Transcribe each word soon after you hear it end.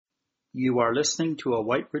You are listening to a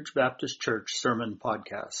White Ridge Baptist Church sermon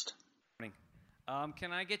podcast.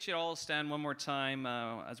 Can I get you to all stand one more time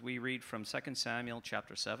as we read from 2 Samuel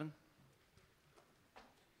chapter 7?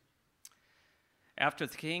 After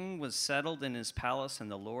the king was settled in his palace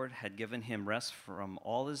and the Lord had given him rest from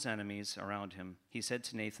all his enemies around him, he said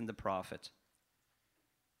to Nathan the prophet,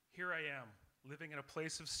 "Here I am, living in a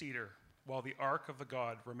place of cedar, while the ark of the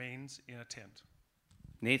God remains in a tent."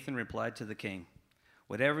 Nathan replied to the king,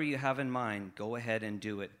 "Whatever you have in mind, go ahead and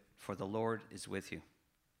do it, for the Lord is with you."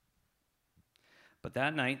 But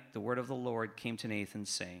that night the word of the Lord came to Nathan,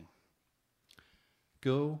 saying,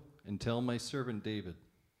 "Go and tell my servant David,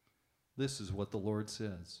 this is what the Lord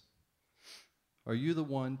says. Are you the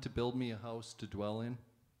one to build me a house to dwell in?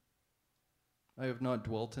 I have not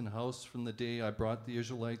dwelt in a house from the day I brought the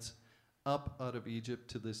Israelites up out of Egypt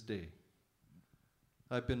to this day.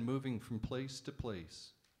 I've been moving from place to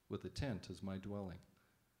place with a tent as my dwelling.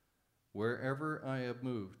 Wherever I have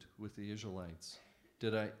moved with the Israelites,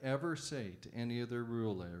 did I ever say to any of their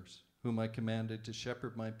rulers, whom I commanded to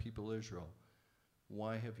shepherd my people Israel,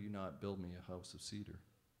 why have you not built me a house of cedar?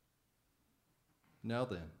 Now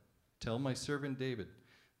then, tell my servant David,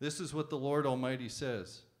 this is what the Lord Almighty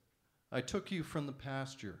says. I took you from the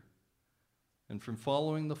pasture and from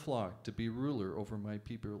following the flock to be ruler over my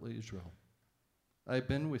people Israel. I have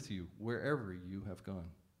been with you wherever you have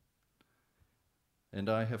gone, and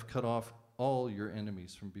I have cut off all your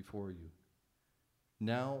enemies from before you.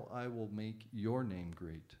 Now I will make your name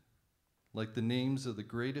great, like the names of the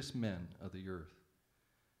greatest men of the earth.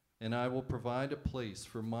 And I will provide a place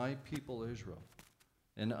for my people Israel,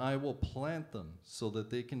 and I will plant them so that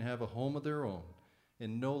they can have a home of their own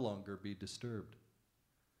and no longer be disturbed.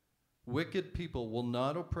 Wicked people will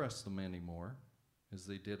not oppress them anymore, as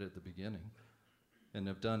they did at the beginning, and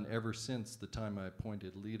have done ever since the time I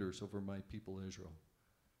appointed leaders over my people Israel.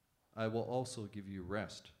 I will also give you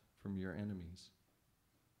rest from your enemies.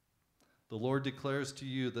 The Lord declares to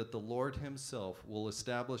you that the Lord himself will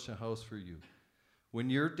establish a house for you. When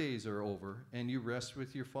your days are over and you rest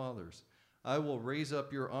with your fathers, I will raise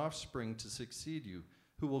up your offspring to succeed you,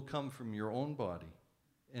 who will come from your own body,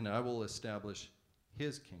 and I will establish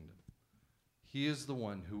his kingdom. He is the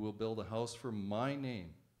one who will build a house for my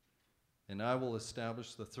name, and I will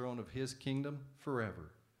establish the throne of his kingdom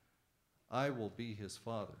forever. I will be his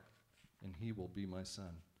father, and he will be my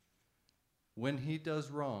son. When he does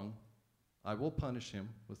wrong, I will punish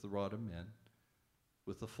him with the rod of men,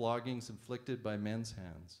 with the floggings inflicted by men's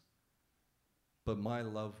hands. But my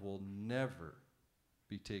love will never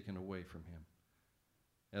be taken away from him,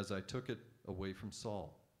 as I took it away from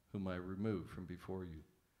Saul, whom I removed from before you.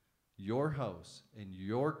 Your house and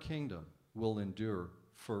your kingdom will endure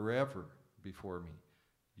forever before me.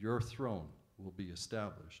 Your throne will be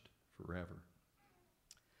established forever."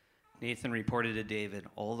 Nathan reported to David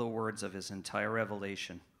all the words of his entire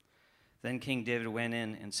revelation. Then King David went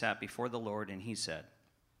in and sat before the Lord, and he said,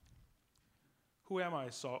 "Who am I,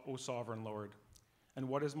 O sovereign Lord? And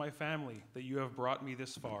what is my family that you have brought me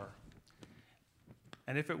this far?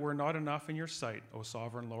 And if it were not enough in your sight, O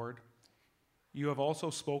sovereign Lord, you have also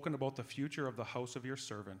spoken about the future of the house of your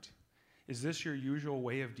servant. Is this your usual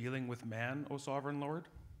way of dealing with man, O sovereign Lord?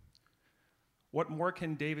 What more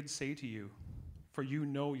can David say to you? For you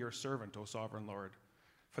know your servant, O sovereign Lord.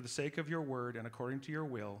 For the sake of your word and according to your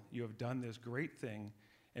will, you have done this great thing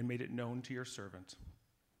and made it known to your servant.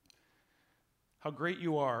 How great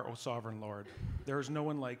you are, O sovereign Lord. There is no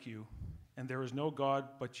one like you, and there is no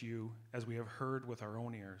God but you, as we have heard with our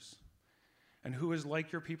own ears. And who is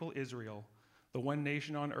like your people Israel, the one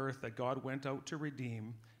nation on earth that God went out to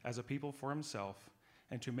redeem as a people for himself,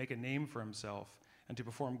 and to make a name for himself, and to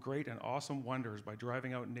perform great and awesome wonders by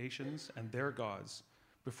driving out nations and their gods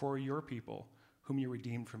before your people, whom you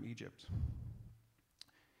redeemed from Egypt.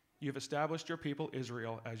 You have established your people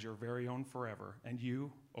Israel as your very own forever, and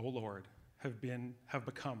you, O Lord, have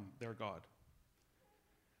become their God.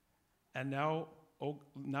 And now,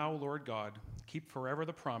 Lord God, keep forever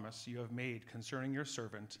the promise you have made concerning your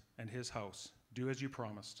servant and his house. Do as you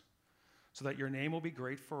promised, so that your name will be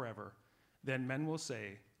great forever. Then men will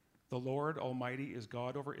say, the Lord Almighty is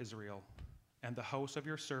God over Israel, and the house of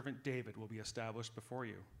your servant David will be established before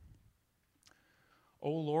you. O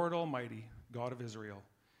Lord Almighty, God of Israel,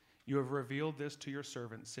 you have revealed this to your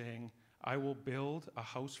servant, saying, I will build a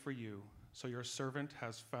house for you. So your servant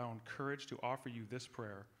has found courage to offer you this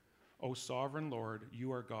prayer. O sovereign Lord,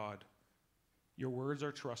 you are God. Your words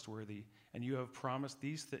are trustworthy, and you have promised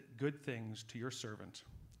these good things to your servant.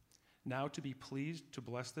 Now to be pleased to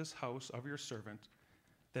bless this house of your servant,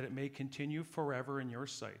 that it may continue forever in your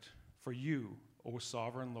sight. For you, O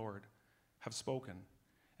sovereign Lord, have spoken,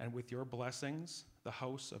 and with your blessings, the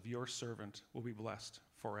house of your servant will be blessed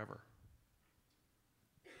forever.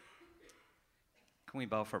 Can we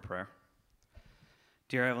bow for prayer?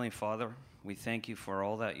 Dear Heavenly Father, we thank you for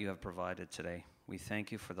all that you have provided today. We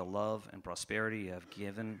thank you for the love and prosperity you have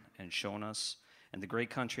given and shown us, and the great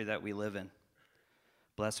country that we live in.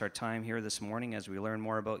 Bless our time here this morning as we learn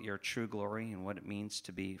more about your true glory and what it means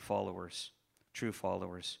to be followers, true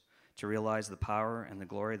followers, to realize the power and the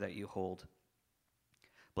glory that you hold.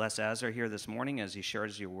 Bless Azar here this morning as he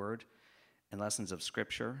shares your word and lessons of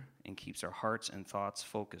Scripture and keeps our hearts and thoughts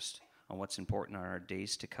focused on what's important in our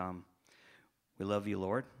days to come. We love you,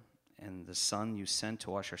 Lord, and the Son you sent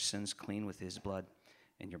to wash our sins clean with his blood.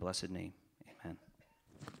 In your blessed name, amen.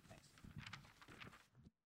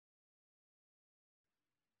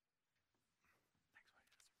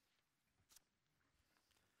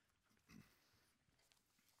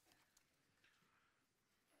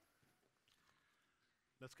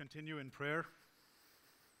 Let's continue in prayer.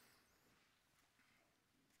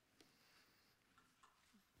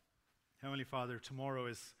 Heavenly Father, tomorrow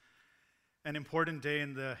is an important day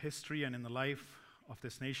in the history and in the life of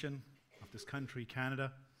this nation, of this country,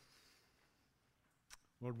 Canada.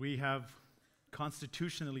 Lord, we have,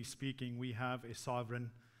 constitutionally speaking, we have a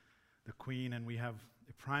sovereign, the Queen, and we have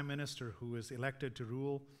a Prime Minister who is elected to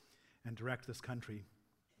rule and direct this country.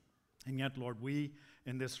 And yet, Lord, we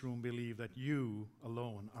in this room believe that you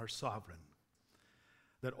alone are sovereign,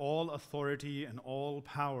 that all authority and all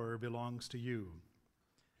power belongs to you.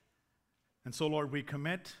 And so, Lord, we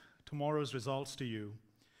commit tomorrow's results to you.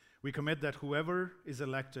 We commit that whoever is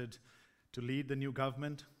elected to lead the new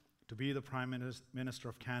government, to be the Prime Minister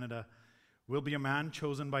of Canada, will be a man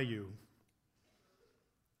chosen by you,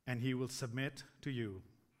 and he will submit to you.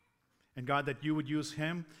 And God, that you would use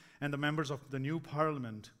him and the members of the new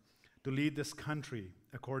Parliament to lead this country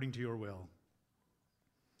according to your will.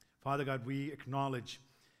 Father God, we acknowledge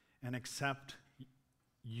and accept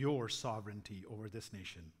your sovereignty over this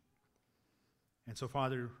nation. And so,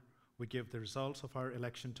 Father, we give the results of our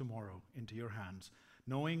election tomorrow into your hands,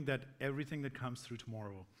 knowing that everything that comes through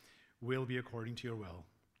tomorrow will be according to your will.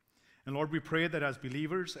 And Lord, we pray that as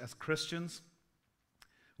believers, as Christians,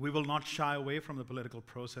 we will not shy away from the political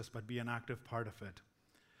process, but be an active part of it.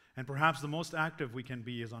 And perhaps the most active we can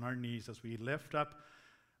be is on our knees as we lift up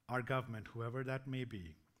our government, whoever that may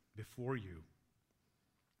be, before you.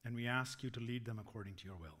 And we ask you to lead them according to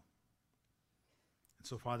your will. And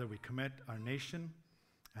so, Father, we commit our nation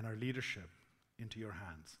and our leadership into your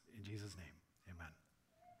hands. In Jesus' name, amen.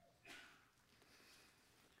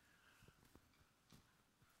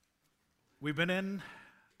 We've been in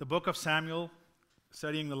the book of Samuel,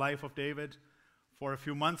 studying the life of David for a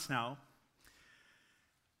few months now.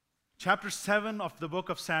 Chapter 7 of the book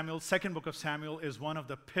of Samuel, second book of Samuel, is one of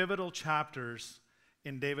the pivotal chapters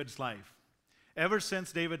in David's life. Ever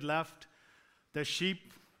since David left the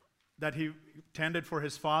sheep that he tended for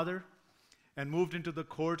his father and moved into the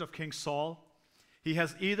court of King Saul, he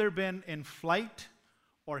has either been in flight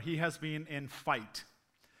or he has been in fight.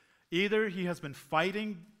 Either he has been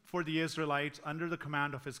fighting for the Israelites under the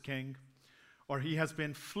command of his king, or he has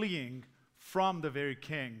been fleeing from the very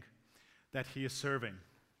king that he is serving,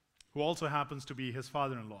 who also happens to be his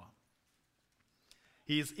father-in-law.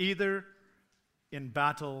 He is either in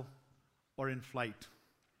battle or in flight.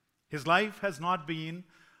 His life has not been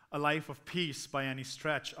a life of peace by any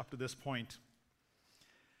stretch up to this point.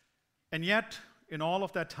 And yet, in all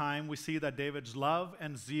of that time, we see that David's love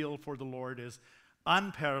and zeal for the Lord is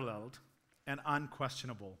unparalleled and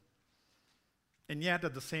unquestionable. And yet,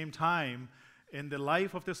 at the same time, in the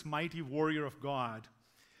life of this mighty warrior of God,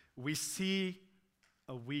 we see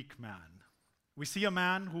a weak man. We see a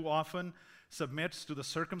man who often submits to the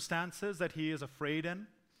circumstances that he is afraid in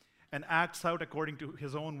and acts out according to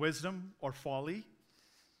his own wisdom or folly.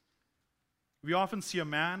 We often see a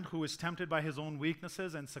man who is tempted by his own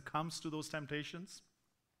weaknesses and succumbs to those temptations.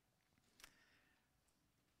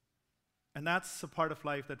 And that's a part of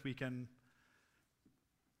life that we can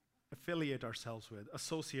affiliate ourselves with,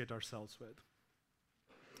 associate ourselves with.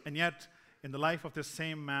 And yet, in the life of this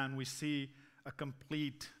same man, we see a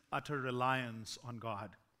complete, utter reliance on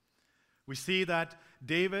God. We see that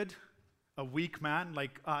David, a weak man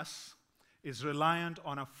like us, is reliant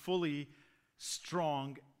on a fully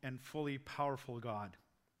strong and fully powerful God.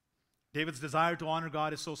 David's desire to honor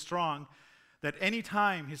God is so strong that any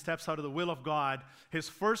time he steps out of the will of God, his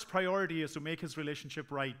first priority is to make his relationship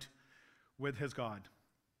right with his God.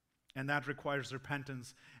 And that requires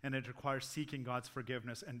repentance, and it requires seeking God's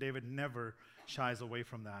forgiveness, and David never shies away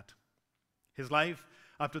from that. His life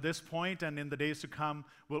up to this point and in the days to come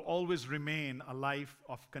will always remain a life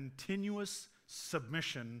of continuous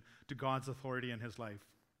submission to God's authority in his life.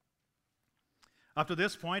 Up to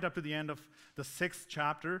this point, up to the end of the 6th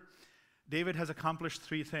chapter, David has accomplished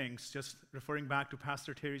 3 things, just referring back to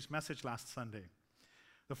Pastor Terry's message last Sunday.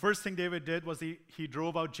 The first thing David did was he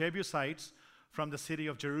drove out Jebusites from the city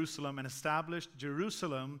of Jerusalem and established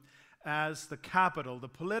Jerusalem as the capital, the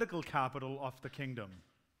political capital of the kingdom.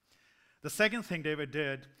 The second thing David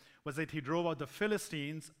did was that he drove out the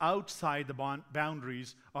Philistines outside the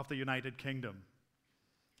boundaries of the United Kingdom.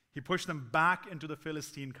 He pushed them back into the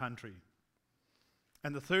Philistine country.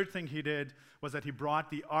 And the third thing he did was that he brought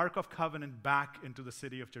the Ark of Covenant back into the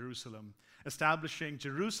city of Jerusalem, establishing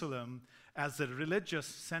Jerusalem as the religious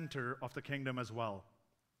center of the kingdom as well.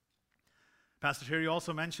 Pastor Terry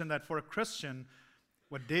also mentioned that for a Christian,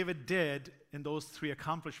 what David did in those 3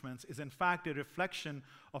 accomplishments is in fact a reflection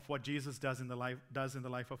of what Jesus does in the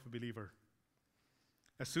life of a believer.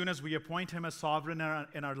 As soon as we appoint him as sovereign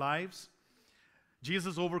in our lives,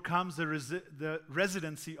 Jesus overcomes the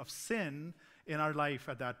residency of sin in our life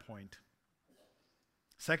at that point.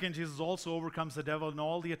 Second, Jesus also overcomes the devil and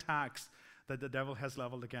all the attacks that the devil has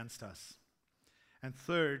leveled against us. And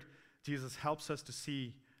third, Jesus helps us to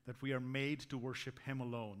see that we are made to worship him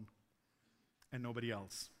alone and nobody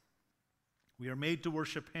else. We are made to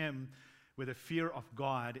worship him with a fear of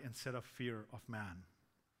God instead of fear of man.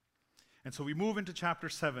 And so we move into chapter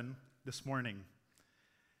 7 this morning.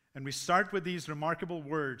 And we start with these remarkable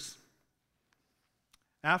words.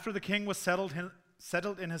 After the king was settled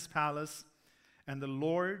in his palace, and the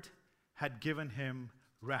Lord had given him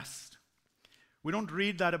rest. We don't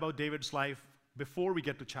read that about David's life before we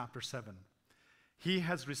get to chapter 7. He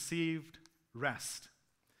has received rest.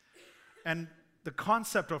 And the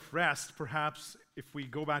concept of rest, perhaps, if we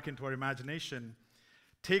go back into our imagination,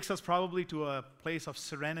 takes us probably to a place of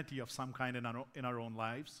serenity of some kind in our own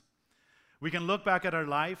lives. We can look back at our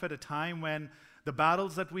life at a time when the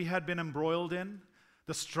battles that we had been embroiled in,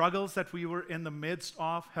 the struggles that we were in the midst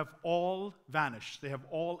of have all vanished. They have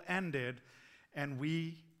all ended, and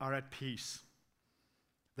we are at peace.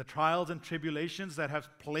 The trials and tribulations that have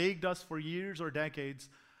plagued us for years or decades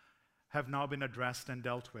have now been addressed and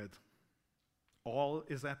dealt with. All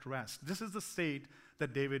is at rest. This is the state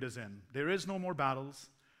that David is in. There is no more battles.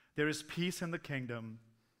 There is peace in the kingdom.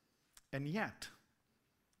 And yet,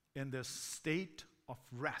 in this state of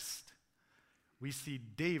rest, we see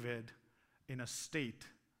David in a state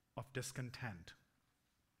of discontent.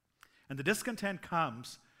 And the discontent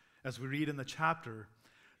comes, as we read in the chapter,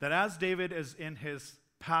 that as David is in his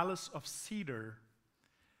palace of cedar,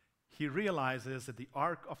 he realizes that the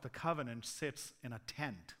Ark of the Covenant sits in a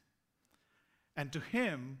tent. And to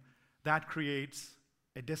him, that creates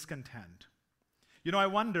a discontent. You know, I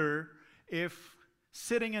wonder if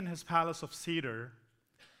sitting in his palace of cedar,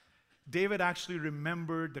 David actually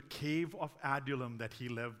remembered the cave of Adullam that he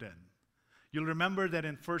lived in. You'll remember that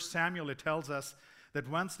in 1 Samuel it tells us that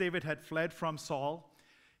once David had fled from Saul,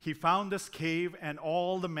 he found this cave, and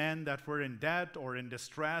all the men that were in debt or in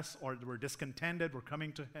distress or were discontented were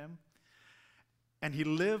coming to him. And he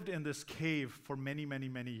lived in this cave for many, many,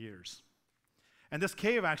 many years. And this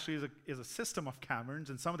cave actually is a system of caverns,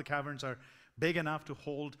 and some of the caverns are big enough to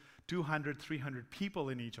hold 200, 300 people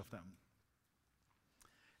in each of them.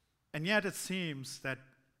 And yet it seems that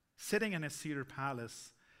sitting in his cedar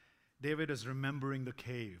palace, David is remembering the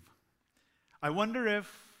cave. I wonder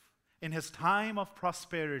if in his time of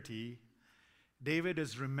prosperity, David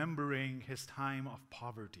is remembering his time of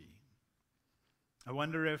poverty. I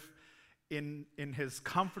wonder if in his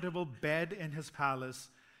comfortable bed in his palace,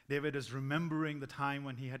 David is remembering the time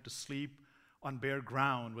when he had to sleep on bare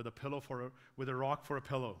ground with a rock for a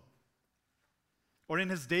pillow. Or in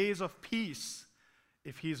his days of peace,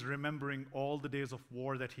 if he's remembering all the days of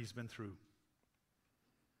war that he's been through.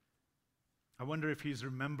 I wonder if he's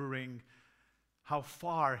remembering how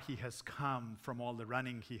far he has come from all the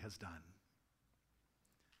running he has done.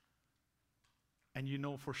 And you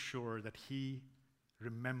know for sure that he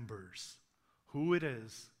remembers who it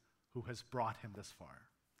is who has brought him this far.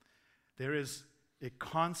 There is a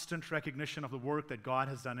constant recognition of the work that God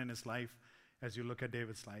has done in his life as you look at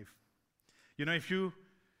David's life. You know, if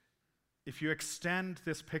you extend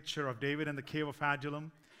this picture of David in the cave of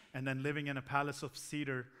Adullam and then living in a palace of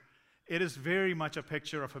cedar, it is very much a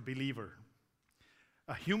picture of a believer.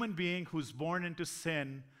 A human being who's born into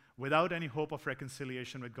sin without any hope of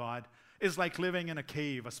reconciliation with God is like living in a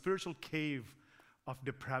cave, a spiritual cave of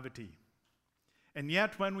depravity. And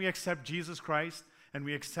yet when we accept Jesus Christ and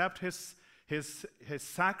we accept his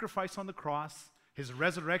sacrifice on the cross, his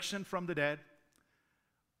resurrection from the dead,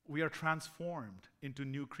 we are transformed into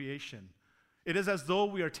new creation. It is as though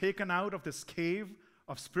we are taken out of this cave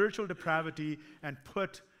of spiritual depravity and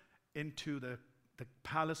put into the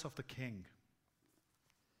palace of the king.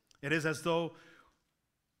 It is as though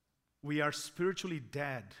we are spiritually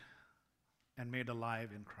dead and made alive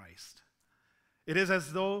in Christ. It is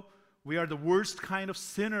as though we are the worst kind of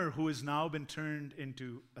sinner who has now been turned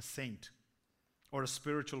into a saint, or a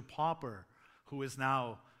spiritual pauper who is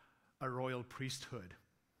now a royal priesthood,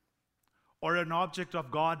 or an object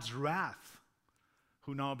of God's wrath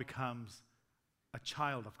who now becomes a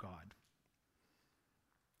child of God.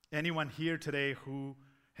 Anyone here today who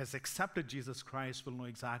has accepted Jesus Christ will know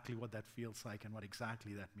exactly what that feels like and what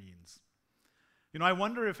exactly that means. You know, I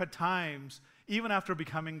wonder if at times, even after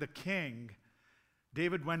becoming the king,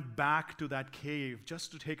 David went back to that cave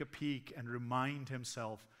just to take a peek and remind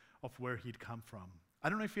himself of where he'd come from. I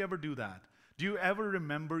don't know if you ever do that. Do you ever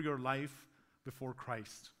remember your life before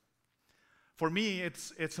Christ? For me,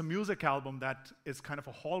 it's a music album that is kind of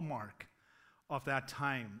a hallmark of that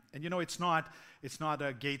time. And you know, it's not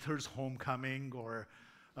a Gaither's Homecoming or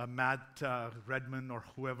a Matt Redman or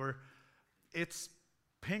whoever. It's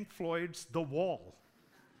Pink Floyd's The Wall.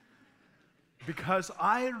 Because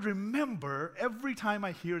I remember every time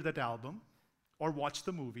I hear that album or watch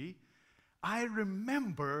the movie, I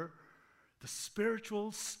remember the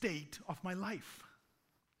spiritual state of my life.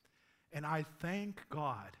 And I thank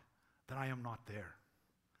God that I am not there.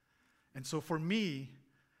 And so for me,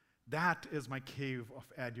 that is my cave of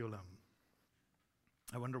Adullam.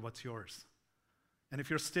 I wonder what's yours. And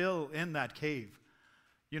if you're still in that cave,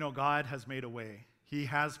 you know, God has made a way. He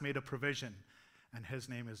has made a provision, and his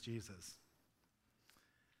name is Jesus.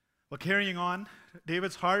 Well, carrying on,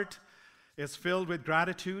 David's heart is filled with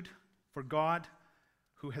gratitude for God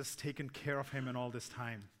who has taken care of him in all this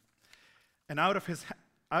time. And out of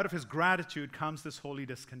his gratitude comes this holy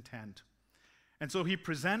discontent. And so he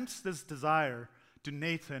presents this desire to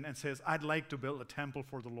Nathan and says, I'd like to build a temple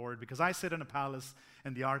for the Lord because I sit in a palace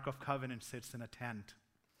and the Ark of Covenant sits in a tent.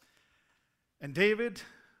 And David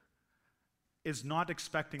is not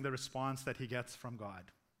expecting the response that he gets from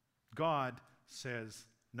God. God says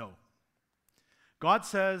no. God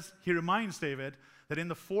says, he reminds David that in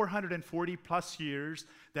the 440 plus years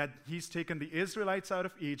that he's taken the Israelites out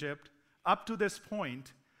of Egypt, up to this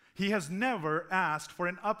point, he has never asked for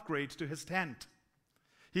an upgrade to his tent.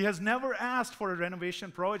 He has never asked for a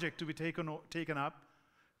renovation project to be taken up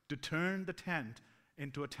to turn the tent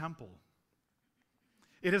into a temple.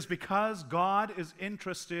 It is because God is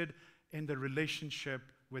interested in the relationship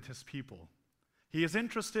with his people. He is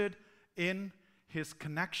interested in his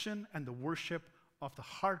connection and the worship of the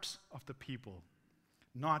hearts of the people,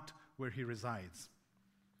 not where he resides.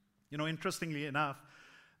 You know, interestingly enough,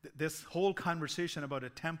 this whole conversation about a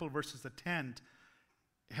temple versus a tent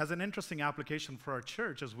has an interesting application for our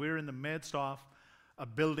church as we're in the midst of a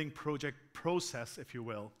building project process, if you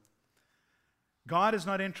will. God is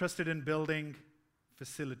not interested in building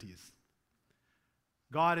facilities.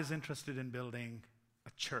 God is interested in building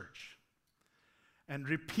a church. And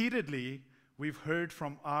repeatedly, we've heard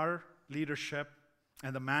from our leadership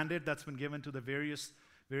and the mandate that's been given to the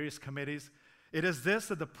various committees. It is this,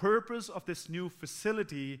 that the purpose of this new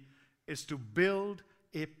facility is to build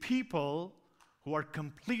a people who are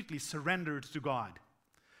completely surrendered to God.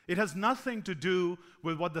 It has nothing to do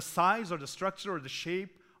with what the size or the structure or the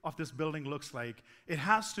shape of this building looks like. It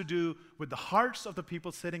has to do with the hearts of the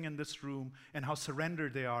people sitting in this room and how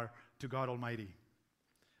surrendered they are to God Almighty.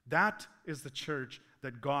 That is the church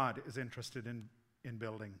that God is interested in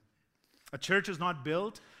building. A church is not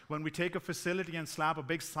built when we take a facility and slap a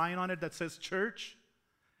big sign on it that says church.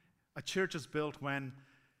 A church is built when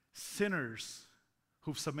sinners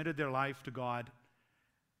who've submitted their life to God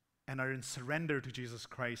and are in surrender to Jesus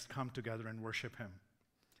Christ come together and worship him.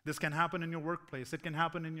 This can happen in your workplace. It can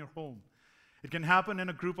happen in your home. It can happen in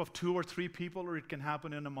a group of 2 or 3 people, or it can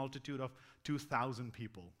happen in a multitude of 2,000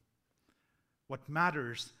 people. What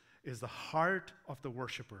matters is the heart of the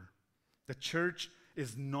worshiper. The church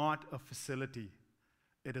is not a facility.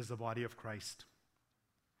 It is the body of Christ.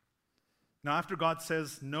 Now, after God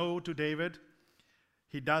says no to David,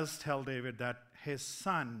 he does tell David that his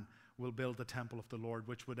son will build the temple of the Lord,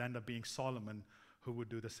 which would end up being Solomon, who would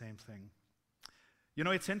do the same thing. You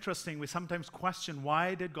know, it's interesting. We sometimes question,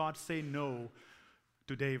 why did God say no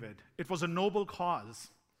to David? It was a noble cause.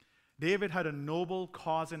 David had a noble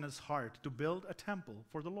cause in his heart to build a temple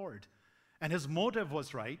for the Lord. And his motive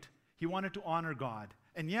was right. He wanted to honor God.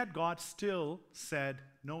 And yet God still said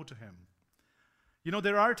no to him. You know,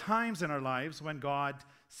 there are times in our lives when God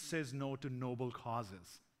says no to noble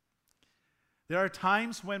causes. There are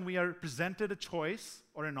times when we are presented a choice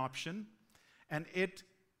or an option, and it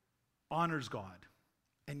honors God.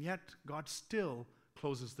 And yet God still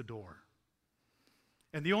closes the door.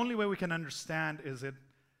 And the only way we can understand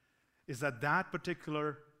is that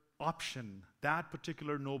particular option, that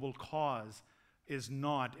particular noble cause is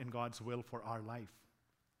not in God's will for our life.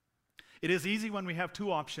 It is easy when we have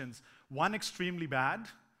two options, one extremely bad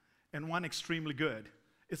and one extremely good.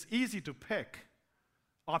 It's easy to pick.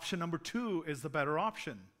 Option number 2 is the better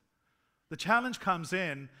option. The challenge comes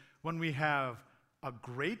in when we have a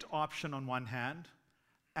great option on one hand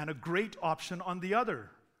and a great option on the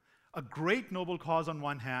other. A great noble cause on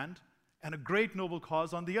one hand and a great noble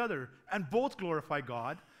cause on the other. And both glorify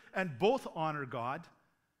God and both honor God.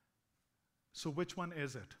 So which one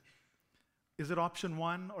is it? Is it option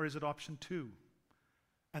 1 or is it option 2?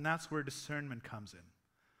 And that's where discernment comes in.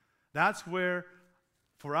 That's where,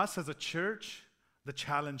 for us as a church, the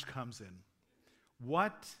challenge comes in.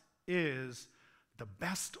 What is the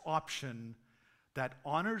best option that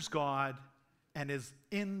honors God and is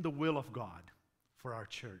in the will of God for our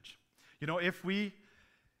church? You know, if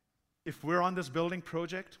we're on this building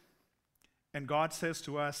project and God says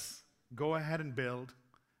to us, go ahead and build,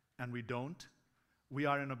 and we don't, we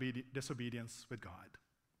are in disobedience with God.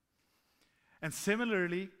 And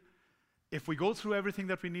similarly, if we go through everything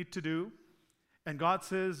that we need to do, and God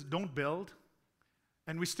says, don't build,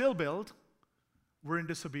 and we still build, we're in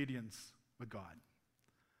disobedience with God.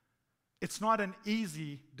 It's not an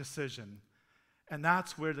easy decision, and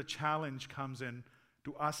that's where the challenge comes in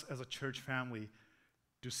to us as a church family,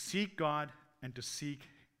 to seek God and to seek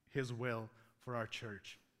His will for our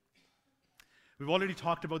church. We've already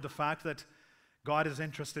talked about the fact that God is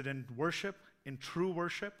interested in worship, in true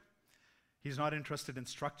worship. He's not interested in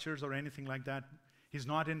structures or anything like that. He's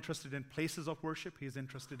not interested in places of worship. He's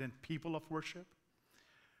interested in people of worship.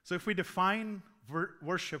 So if we define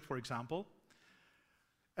worship, for example,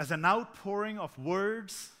 as an outpouring of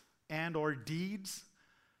words and or deeds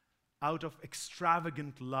out of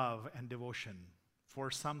extravagant love and devotion for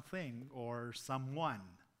something or someone,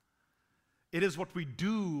 it is what we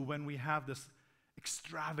do when we have this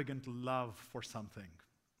extravagant love for something.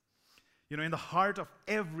 You know, in the heart of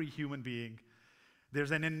every human being,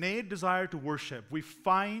 there's an innate desire to worship. We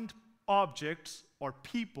find objects or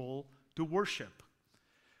people to worship.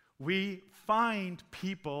 We find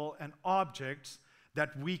people and objects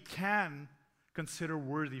that we can consider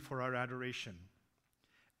worthy for our adoration.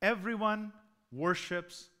 Everyone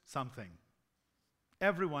worships something.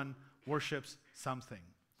 Everyone worships something.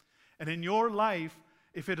 And in your life,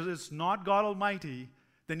 if it is not God Almighty,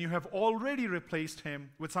 then you have already replaced Him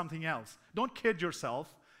with something else. Don't kid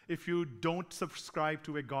yourself if you don't subscribe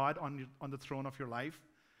to a God on the throne of your life.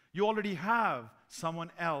 You already have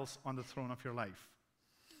someone else on the throne of your life.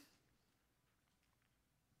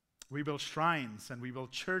 We build shrines and we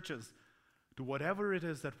build churches to whatever it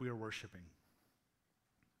is that we are worshiping.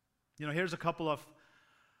 You know, here's a couple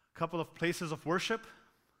of places of worship.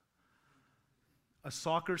 A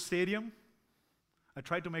soccer stadium. I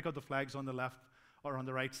tried to make out the flags on the left or on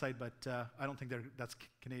the right side, but I don't think that's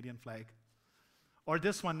Canadian flag. Or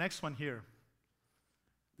this one, next one here.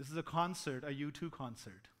 This is a concert, a U2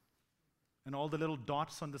 concert. And all the little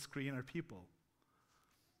dots on the screen are people.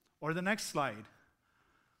 Or the next slide.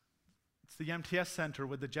 It's the MTS Center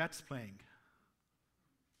with the Jets playing.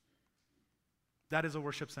 That is a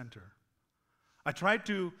worship center. I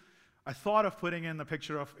thought of putting in the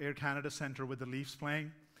picture of Air Canada Center with the Leafs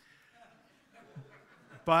playing.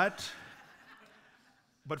 But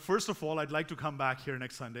first of all, I'd like to come back here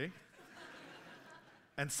next Sunday.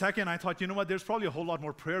 And second, I thought, you know what, there's probably a whole lot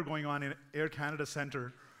more prayer going on in Air Canada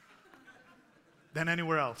Center than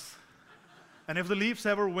anywhere else. And if the Leafs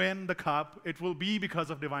ever win the cup, it will be because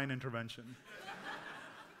of divine intervention.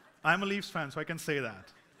 I'm a Leafs fan, so I can say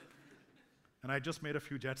that. And I just made a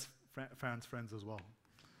few Jets fans friends as well.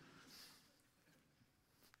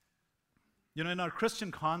 You know, in our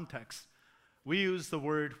Christian context, we use the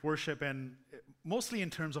word worship mostly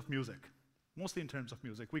in terms of music. Mostly in terms of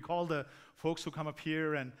music. We call the folks who come up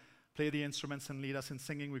here and play the instruments and lead us in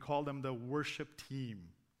singing, we call them the worship team.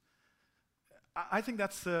 I think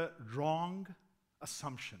that's a wrong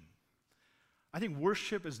assumption. I think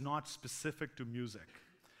worship is not specific to music.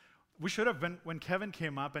 We should have, when Kevin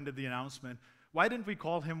came up and did the announcement, why didn't we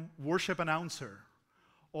call him worship announcer?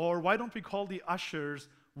 Or why don't we call the ushers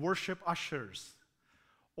worship ushers?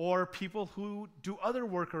 Or people who do other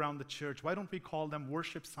work around the church, why don't we call them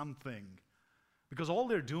worship something? Because all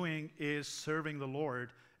they're doing is serving the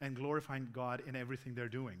Lord and glorifying God in everything they're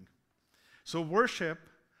doing. So worship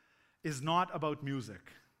is not about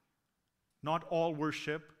music. Not all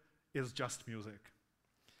worship is just music.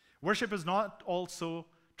 Worship is not also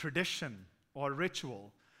tradition or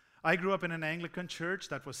ritual. I grew up in an Anglican church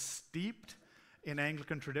that was steeped in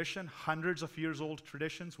Anglican tradition, hundreds of years old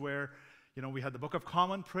traditions where, we had the Book of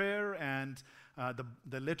Common Prayer and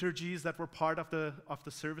the liturgies that were part of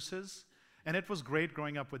the services. And it was great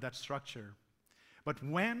growing up with that structure. But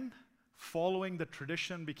when following the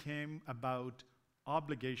tradition became about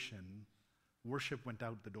obligation, worship went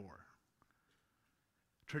out the door.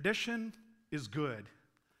 Tradition is good,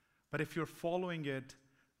 but if you're following it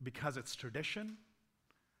because it's tradition,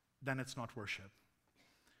 then it's not worship.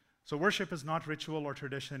 So worship is not ritual or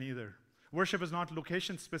tradition either. Worship is not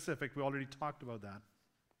location specific. We already talked about that.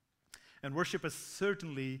 And worship is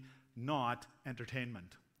certainly not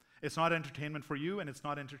entertainment. It's not entertainment for you, and it's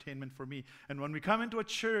not entertainment for me. And when we come into a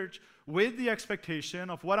church with the expectation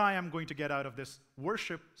of what I am going to get out of this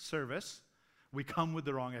worship service, we come with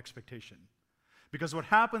the wrong expectation. Because what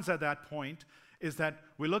happens at that point is that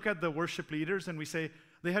we look at the worship leaders and we say,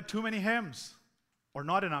 they had too many hymns, or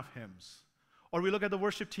not enough hymns. Or we look at the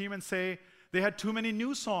worship team and say, they had too many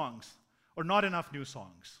new songs, or not enough new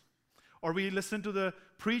songs. Or we listen to the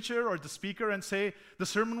preacher or the speaker and say, the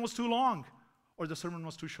sermon was too long, or the sermon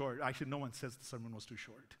was too short. Actually, no one says the sermon was too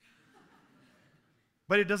short.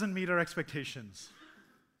 But it doesn't meet our expectations.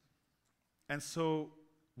 And so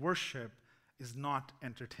worship is not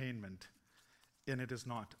entertainment, and it is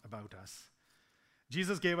not about us.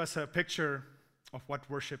 Jesus gave us a picture of what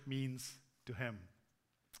worship means to him.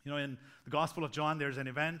 In the Gospel of John, there's an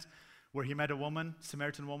event where he met a woman,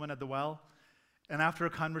 Samaritan woman at the well. And after a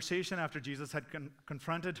conversation, after Jesus had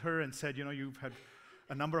confronted her and said, you've had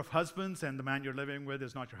a number of husbands, and the man you're living with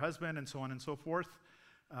is not your husband, and so on and so forth,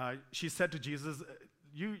 she said to Jesus,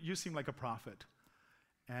 you seem like a prophet.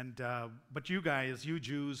 But you guys, you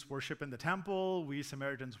Jews, worship in the temple. We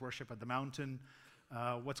Samaritans worship at the mountain.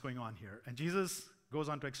 What's going on here? And Jesus goes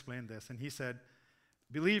on to explain this. And he said,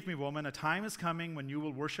 believe me, woman, a time is coming when you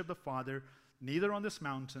will worship the Father neither on this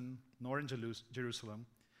mountain nor in Jerusalem.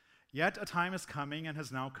 Yet a time is coming and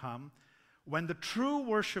has now come when the true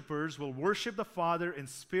worshipers will worship the Father in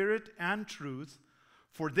spirit and truth,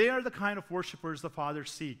 for they are the kind of worshipers the Father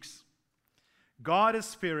seeks. God is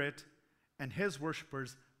spirit, and his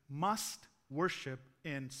worshipers must worship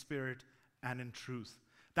in spirit and in truth.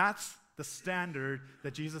 That's the standard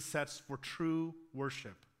that Jesus sets for true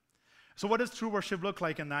worship. So what does true worship look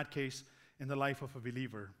like in that case in the life of a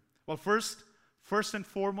believer? Well, first and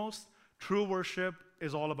foremost, true worship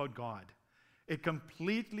is all about God. It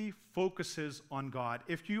completely focuses on God.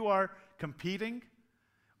 If you are competing,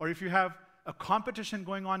 or if you have a competition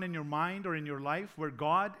going on in your mind or in your life where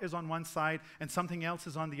God is on one side and something else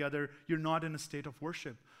is on the other, you're not in a state of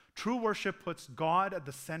worship. True worship puts God at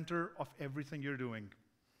the center of everything you're doing.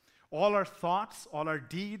 All our thoughts, all our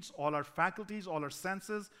deeds, all our faculties, all our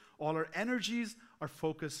senses, all our energies are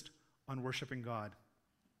focused on worshiping God.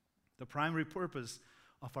 The primary purpose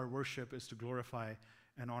of our worship is to glorify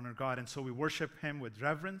and honor God. And so we worship him with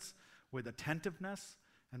reverence, with attentiveness,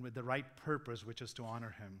 and with the right purpose, which is to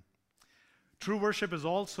honor him. True worship is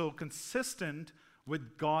also consistent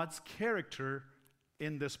with God's character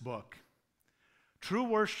in this book. True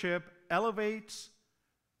worship elevates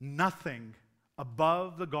nothing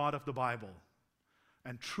above the God of the Bible.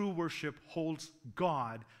 And true worship holds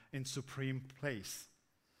God in supreme place.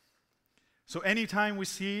 So anytime we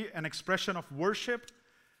see an expression of worship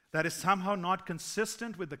that is somehow not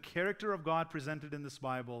consistent with the character of God presented in this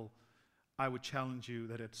Bible, I would challenge you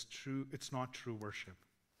that it's not true worship.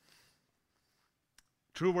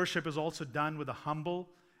 True worship is also done with a humble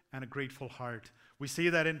and a grateful heart. We see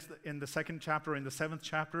that in the second chapter, in the 7th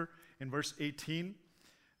chapter, in verse 18.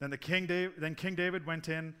 Then King David went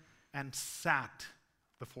in and sat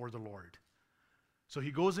before the Lord. So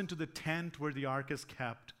he goes into the tent where the ark is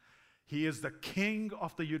kept. He is the king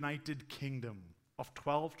of the united kingdom of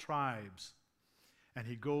 12 tribes. And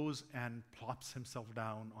he goes and plops himself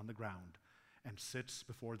down on the ground and sits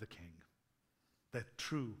before the king, the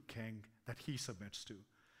true king that he submits to.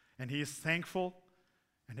 And he is thankful,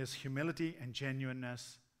 and his humility and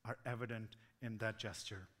genuineness are evident in that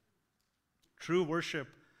gesture. True worship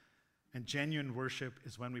and genuine worship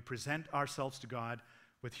is when we present ourselves to God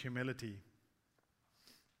with humility.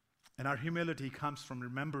 And our humility comes from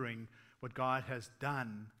remembering what God has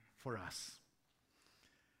done for us.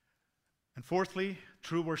 And fourthly,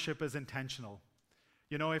 true worship is intentional.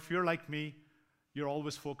 If you're like me, you're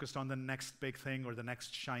always focused on the next big thing or the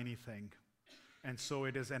next shiny thing. And so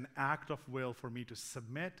it is an act of will for me to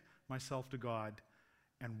submit myself to God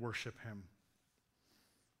and worship him.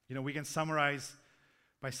 We can summarize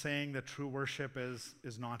by saying that true worship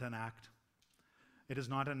is not an act. It is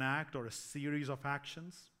not an act or a series of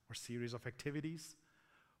actions or series of activities.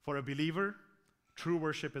 For a believer, true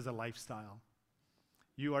worship is a lifestyle.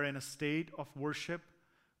 You are in a state of worship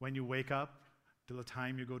when you wake up till the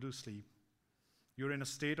time you go to sleep. You're in a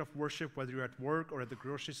state of worship whether you're at work or at the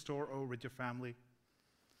grocery store or with your family.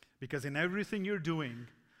 Because in everything you're doing,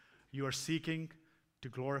 you are seeking to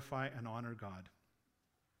glorify and honor God.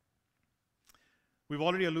 We've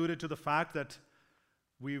already alluded to the fact that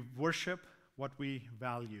we worship what we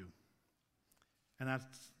value. And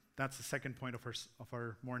that's the second point of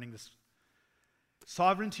our morning. This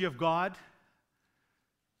sovereignty of God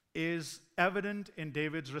is evident in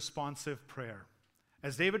David's responsive prayer.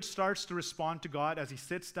 As David starts to respond to God, as he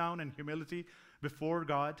sits down in humility before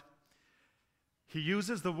God, he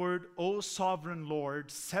uses the word, "O sovereign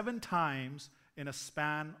Lord," 7 times in a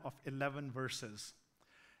span of 11 verses.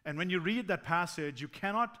 And when you read that passage, you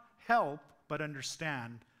cannot help but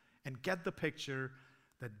understand and get the picture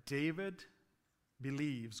that David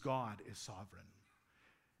believes God is sovereign.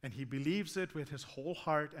 And he believes it with his whole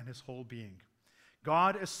heart and his whole being.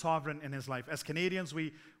 God is sovereign in his life. As Canadians,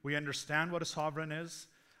 we understand what a sovereign is.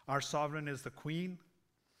 Our sovereign is the Queen.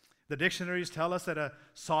 The dictionaries tell us that a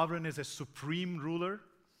sovereign is a supreme ruler,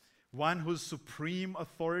 one whose supreme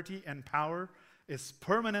authority and power is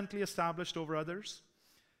permanently established over others,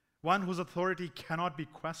 one whose authority cannot be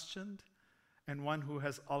questioned, and one who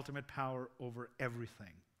has ultimate power over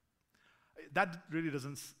everything. That really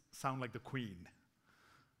doesn't sound like the Queen.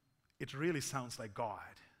 It really sounds like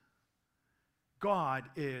God. God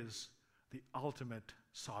is the ultimate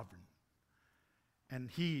sovereign. And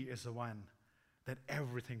he is the one that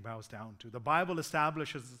everything bows down to. The Bible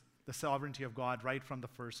establishes the sovereignty of God right from the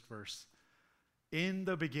first verse. In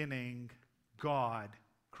the beginning, God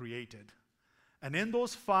created. And in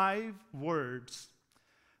those 5 words,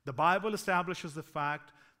 the Bible establishes the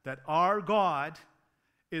fact that our God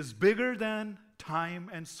is bigger than time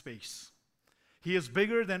and space. He is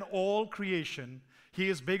bigger than all creation. He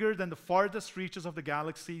is bigger than the farthest reaches of the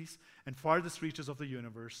galaxies and farthest reaches of the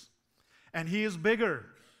universe. And he is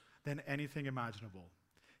bigger than anything imaginable.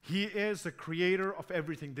 He is the creator of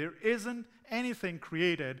everything. There isn't anything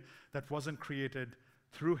created that wasn't created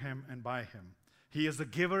through him and by him. He is the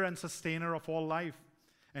giver and sustainer of all life,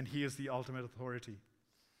 and he is the ultimate authority.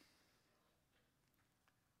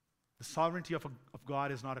 The sovereignty of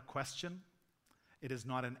God is not a question. It is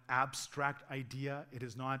not an abstract idea. It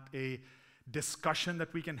is not a discussion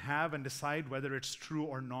that we can have and decide whether it's true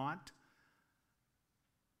or not.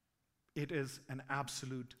 It is an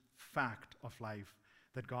absolute fact of life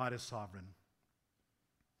that God is sovereign.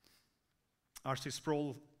 R.C.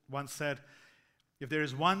 Sproul once said, if there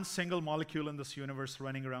is one single molecule in this universe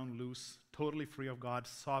running around loose, totally free of God's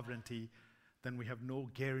sovereignty, then we have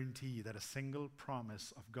no guarantee that a single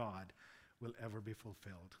promise of God will ever be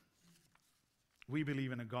fulfilled. We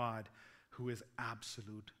believe in a God who is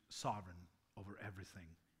absolute sovereign over everything.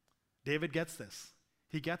 David gets this.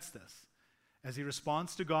 He gets this. As he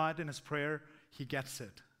responds to God in his prayer, he gets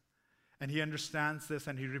it. And he understands this,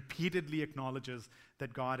 and he repeatedly acknowledges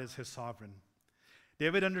that God is his sovereign.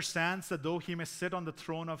 David understands that though he may sit on the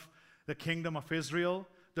throne of the kingdom of Israel,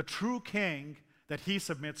 the true king that he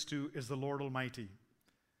submits to is the Lord Almighty.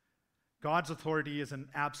 God's authority is an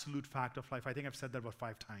absolute fact of life. I think I've said that about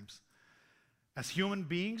 5 times. As human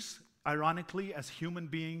beings, ironically, as human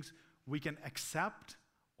beings, we can accept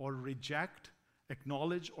or reject,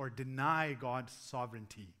 acknowledge or deny God's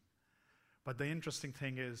sovereignty. But the interesting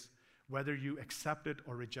thing is, whether you accept it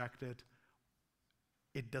or reject it,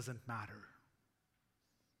 it doesn't matter.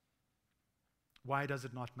 Why does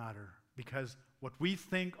it not matter? Because what we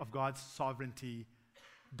think of God's sovereignty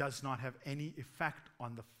does not have any effect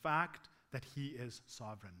on the fact that he is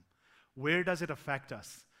sovereign. Where does it affect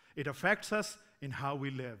us? It affects us in how we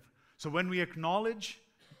live. So when we acknowledge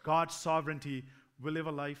God's sovereignty, we live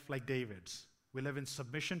a life like David's. We live in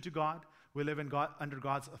submission to God, we live under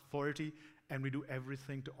God's authority, and we do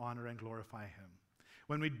everything to honor and glorify him.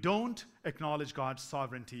 When we don't acknowledge God's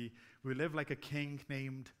sovereignty, we live like a king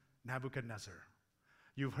named Nebuchadnezzar.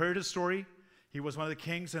 You've heard his story. He was one of the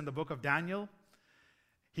kings in the book of Daniel.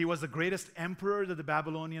 He was the greatest emperor that the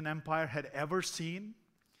Babylonian Empire had ever seen.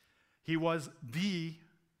 He was the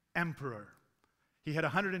emperor. He had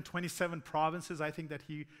 127 provinces, I think, that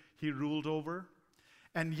he ruled over.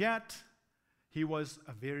 And yet, he was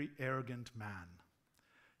a very arrogant man.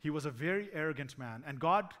 He was a very arrogant man. And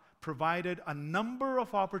God provided a number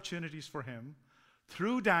of opportunities for him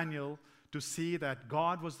through Daniel to see that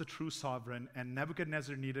God was the true sovereign and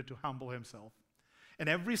Nebuchadnezzar needed to humble himself. In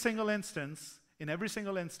every single instance,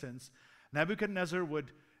 Nebuchadnezzar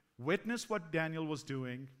would witness what Daniel was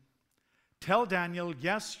doing, tell Daniel,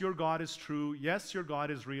 yes, your God is true, yes, your God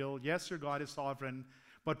is real, yes, your God is sovereign,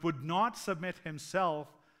 but would not submit himself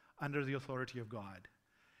under the authority of God.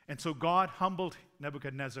 And so God humbled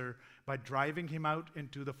Nebuchadnezzar by driving him out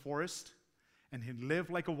into the forest, and he lived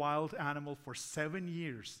like a wild animal for 7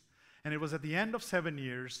 years. And it was at the end of 7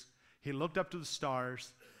 years, he looked up to the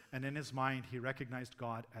stars, and in his mind, he recognized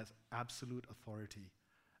God as absolute authority,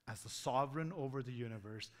 as the sovereign over the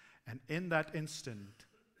universe. And in that instant,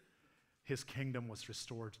 his kingdom was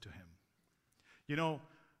restored to him. You know,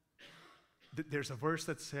 there's a verse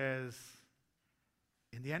that says,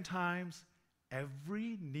 in the end times,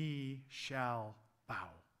 every knee shall bow.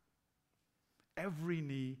 Every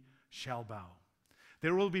knee shall bow.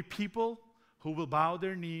 There will be people who will bow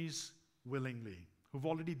their knees willingly, who've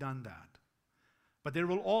already done that. But there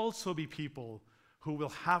will also be people who will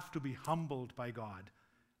have to be humbled by God,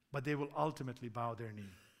 but they will ultimately bow their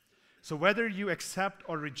knee. So whether you accept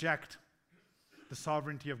or reject the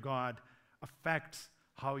sovereignty of God affects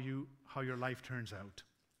how your life turns out.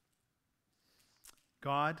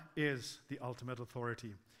 God is the ultimate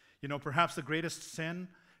authority. You know, perhaps the greatest sin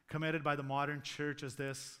committed by the modern church is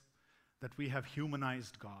this, that we have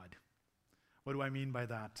humanized God. What do I mean by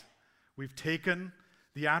that? We've taken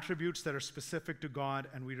the attributes that are specific to God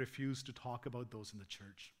and we refuse to talk about those in the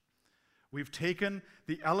church. We've taken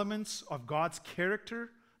the elements of God's character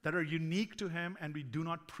that are unique to Him and we do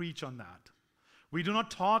not preach on that. We do not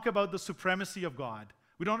talk about the supremacy of God.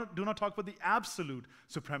 We do not talk about the absolute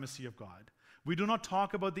supremacy of God. We do not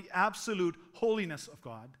talk about the absolute holiness of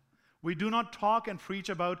God. We do not talk and preach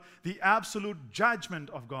about the absolute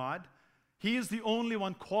judgment of God. He is the only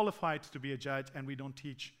one qualified to be a judge, and we don't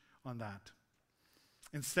teach on that.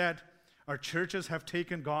 Instead, our churches have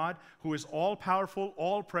taken God, who is all-powerful,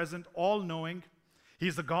 all-present, all-knowing.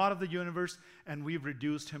 He's the God of the universe, and we've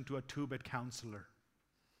reduced Him to a two-bit counselor.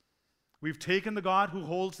 We've taken the God who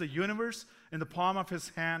holds the universe in the palm of His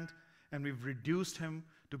hand, and we've reduced Him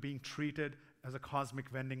to being treated as a cosmic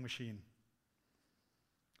vending machine.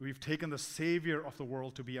 We've taken the Savior of the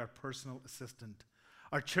world to be our personal assistant.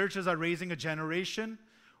 Our churches are raising a generation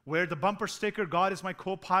where the bumper sticker, God is my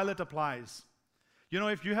co-pilot, applies. You know,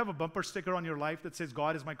 if you have a bumper sticker on your life that says,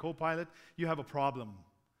 God is my co-pilot, you have a problem.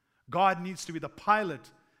 God needs to be the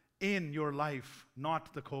pilot in your life,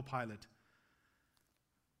 not the co-pilot.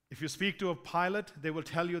 If you speak to a pilot, they will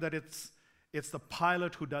tell you that it's the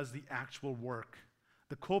pilot who does the actual work.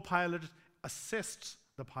 The co-pilot assists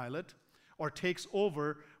the pilot or takes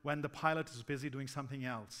over when the pilot is busy doing something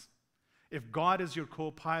else. If God is your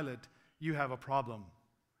co-pilot, you have a problem.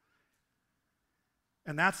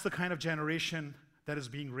 And that's the kind of generation that is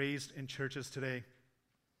being raised in churches today.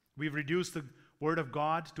 We've reduced the Word of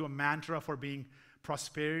God to a mantra for being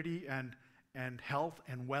prosperity and health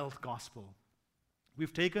and wealth gospel.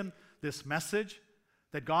 We've taken this message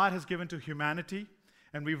that God has given to humanity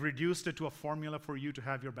and we've reduced it to a formula for you to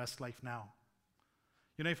have your best life now.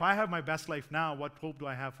 You know, if I have my best life now, what hope do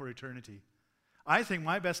I have for eternity? I think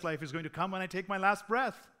my best life is going to come when I take my last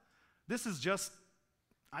breath. This is just,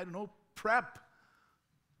 prep.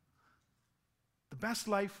 The best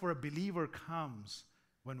life for a believer comes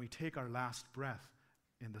when we take our last breath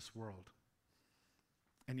in this world.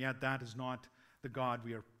 And yet that is not the God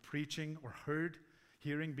we are preaching or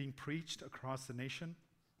hearing being preached across the nation,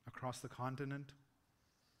 across the continent.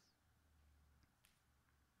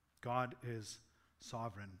 God is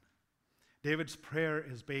sovereign. David's prayer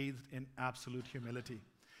is bathed in absolute humility.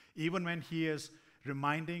 Even when he is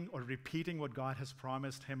reminding or repeating what God has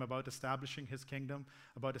promised him about establishing His kingdom,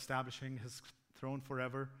 about establishing His throne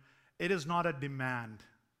forever, it is not a demand.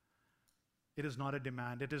 It is not a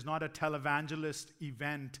demand. It is not a televangelist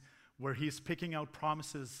event where he's picking out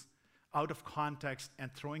promises out of context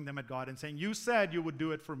and throwing them at God and saying, you said you would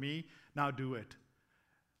do it for me, now do it.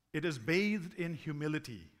 It is bathed in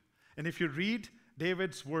humility. And if you read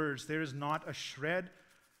David's words, there is not a shred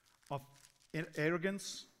of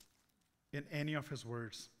arrogance in any of his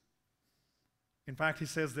words. In fact, he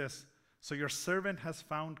says this, so your servant has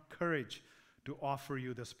found courage to offer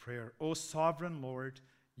you this prayer. O sovereign Lord,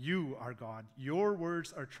 you are God. Your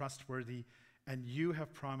words are trustworthy, and you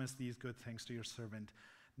have promised these good things to your servant.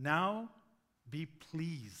 Now be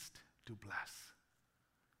pleased to bless.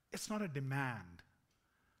 It's not a demand.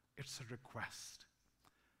 It's a request.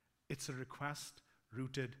 It's a request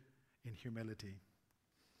rooted in humility.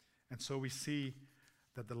 And so we see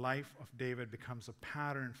that the life of David becomes a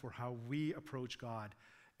pattern for how we approach God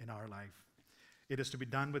in our life. It is to be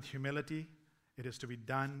done with humility, it is to be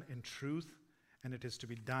done in truth, and it is to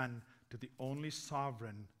be done to the only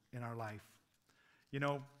sovereign in our life. You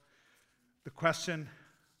know, the question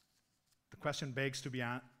begs to be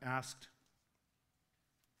asked,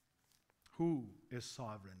 who is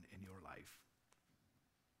sovereign in your life?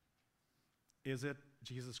 Is it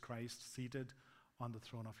Jesus Christ seated on the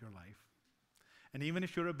throne of your life? And even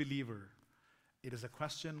if you're a believer, it is a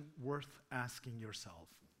question worth asking yourself.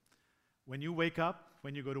 When you wake up,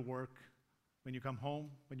 when you go to work, when you come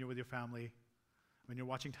home, when you're with your family, when you're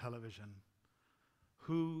watching television,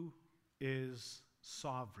 who is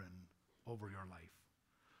sovereign over your life?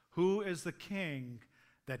 Who is the king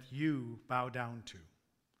that you bow down to?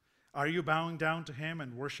 Are you bowing down to him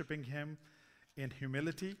and worshiping him in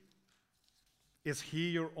humility? Is he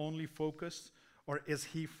your only focus, or is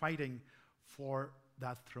he fighting for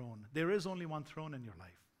that throne? There is only one throne in your life.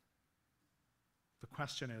 The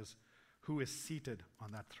question is, who is seated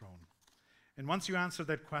on that throne? And once you answer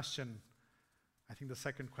that question, I think the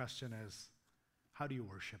second question is, how do you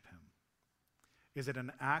worship him? Is it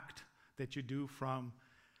an act that you do from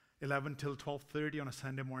 11 till 12:30 on a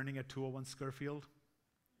Sunday morning at 201 Scurfield?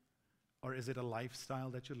 Or is it a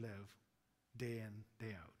lifestyle that you live day in,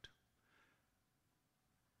 day out?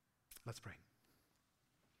 Let's pray.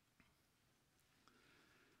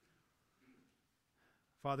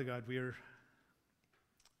 Father God, we're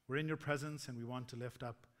in your presence, and we want to lift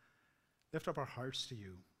up our hearts to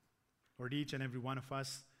you. Lord, each and every one of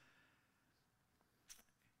us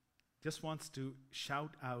just wants to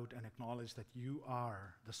shout out and acknowledge that you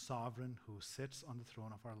are the sovereign who sits on the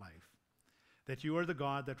throne of our life. That you are the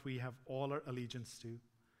God that we have all our allegiance to.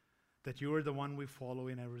 That you are the one we follow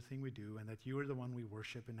in everything we do, and that you are the one we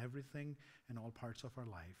worship in everything and all parts of our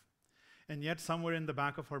life. And yet somewhere in the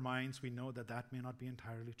back of our minds, we know that that may not be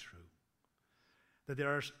entirely true. That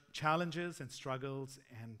there are challenges and struggles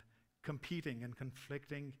and competing and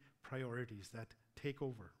conflicting priorities that take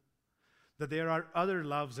over. That there are other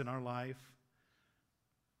loves in our life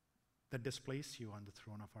that displace you on the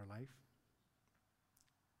throne of our life.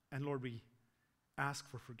 And Lord, we ask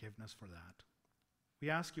for forgiveness for that. We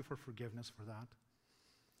ask you for forgiveness for that.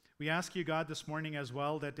 We ask you, God, this morning as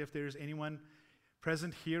well, that if there is anyone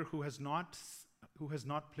present here who has not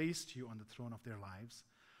placed you on the throne of their lives,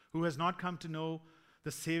 who has not come to know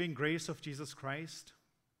the saving grace of Jesus Christ,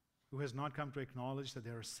 who has not come to acknowledge that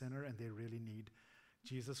they're a sinner and they really need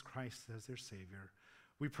Jesus Christ as their Savior,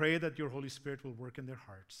 we pray that your Holy Spirit will work in their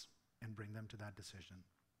hearts and bring them to that decision.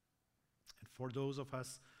 And for those of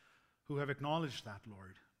us who have acknowledged that,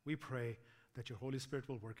 Lord, we pray that your Holy Spirit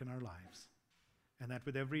will work in our lives, and that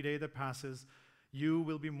with every day that passes, you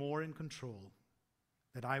will be more in control,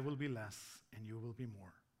 that I will be less and you will be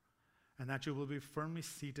more, and that you will be firmly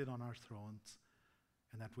seated on our thrones,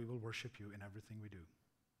 and that we will worship you in everything we do.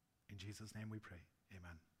 In Jesus' name we pray.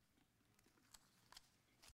 Amen.